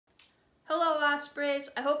Hello Ospreys,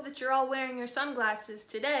 I hope that you're all wearing your sunglasses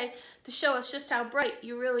today to show us just how bright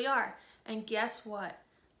you really are. And guess what?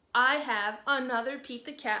 I have another Pete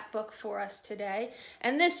the Cat book for us today,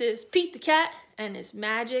 and this is Pete the Cat and his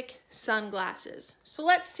magic sunglasses. So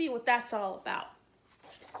let's see what that's all about.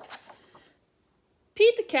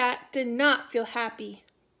 Pete the Cat did not feel happy.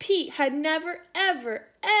 Pete had never,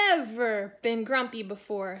 ever been grumpy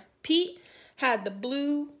before. Pete had the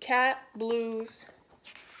blue cat blues.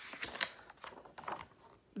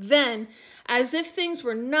 Then, as if things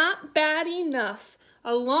were not bad enough,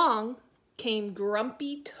 along came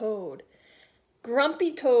Grumpy Toad.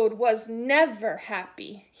 Grumpy Toad was never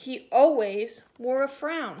happy. He always wore a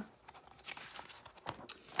frown.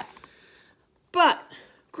 But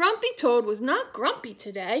Grumpy Toad was not grumpy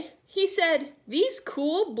today. He said, "These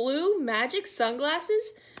cool blue magic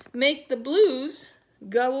sunglasses make the blues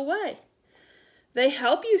go away. They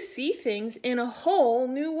help you see things in a whole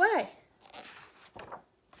new way."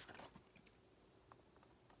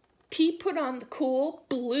 Pete put on the cool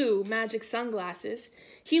blue magic sunglasses.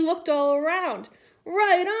 He looked all around.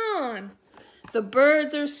 Right on! The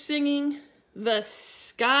birds are singing. The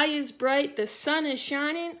sky is bright. The sun is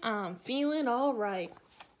shining. I'm feeling all right.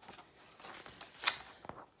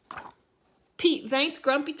 Pete thanked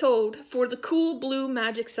Grumpy Toad for the cool blue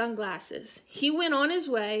magic sunglasses. He went on his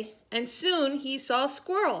way, and soon he saw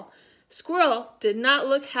Squirrel. Squirrel did not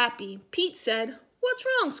look happy. Pete said, "What's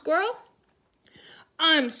wrong, Squirrel?"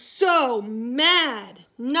 "I'm so mad.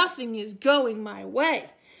 Nothing is going my way.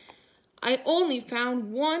 I only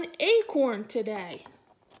found one acorn today."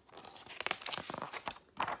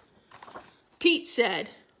 Pete said,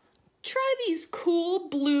 "Try these cool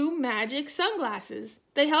blue magic sunglasses.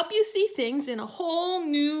 They help you see things in a whole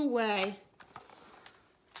new way."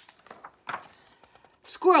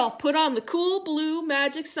 Squirrel put on the cool blue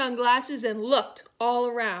magic sunglasses and looked all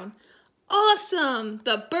around. Awesome!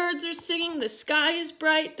 The birds are singing, the sky is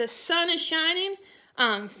bright, the sun is shining.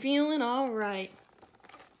 I'm feeling all right.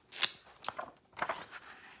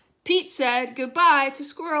 Pete said goodbye to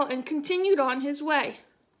Squirrel and continued on his way.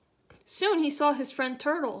 Soon he saw his friend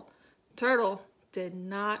Turtle. Turtle did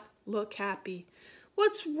not look happy.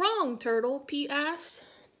 "What's wrong, Turtle?" Pete asked.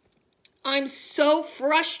 "I'm so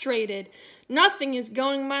frustrated. Nothing is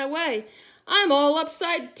going my way. I'm all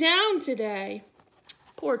upside down today."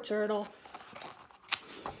 Poor Turtle.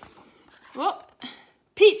 Well,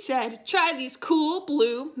 Pete said, "Try these cool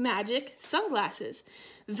blue magic sunglasses.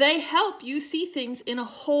 They help you see things in a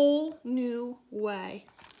whole new way."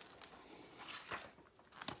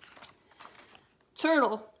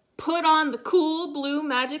 Turtle put on the cool blue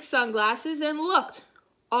magic sunglasses and looked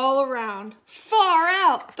all around. Far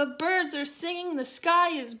out, the birds are singing, the sky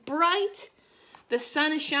is bright, the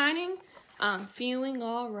sun is shining. I'm feeling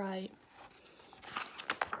all right.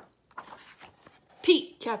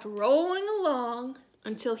 Pete kept rolling along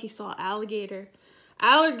until he saw Alligator.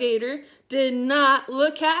 Alligator did not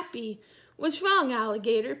look happy. "What's wrong,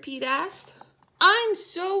 Alligator?" Pete asked. "I'm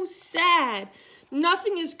so sad.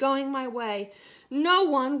 Nothing is going my way. No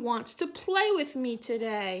one wants to play with me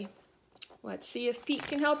today." Let's see if Pete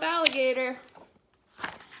can help Alligator.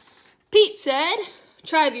 Pete said,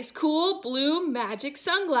 "Try these cool blue magic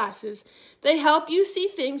sunglasses. They help you see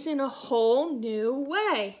things in a whole new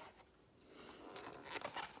way."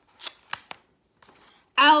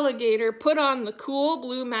 Alligator put on the cool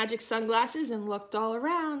blue magic sunglasses and looked all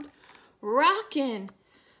around. Rockin'!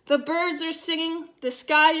 The birds are singing, the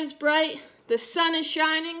sky is bright, the sun is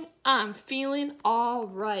shining. I'm feeling all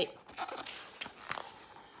right.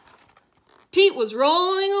 Pete was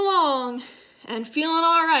rolling along and feeling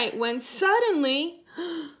all right when suddenly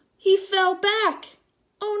he fell back.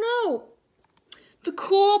 Oh no! The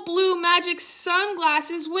cool blue magic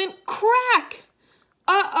sunglasses went crack.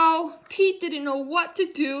 Uh-oh, Pete didn't know what to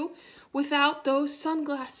do without those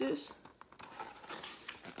sunglasses.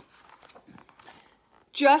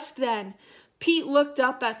 Just then, Pete looked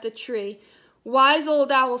up at the tree. Wise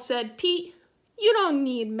old owl said, "Pete, you don't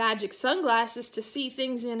need magic sunglasses to see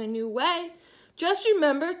things in a new way. Just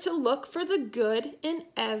remember to look for the good in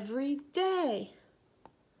every day."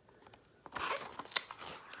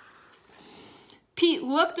 Pete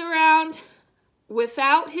looked around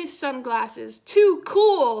without his sunglasses. Too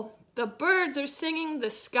cool! The birds are singing,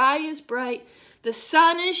 the sky is bright, the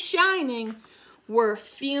sun is shining. We're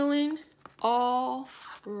feeling all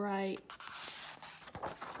right.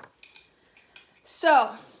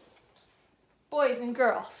 So, boys and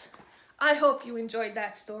girls, I hope you enjoyed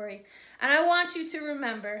that story. And I want you to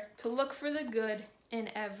remember to look for the good in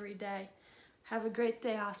every day. Have a great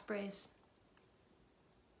day, Ospreys.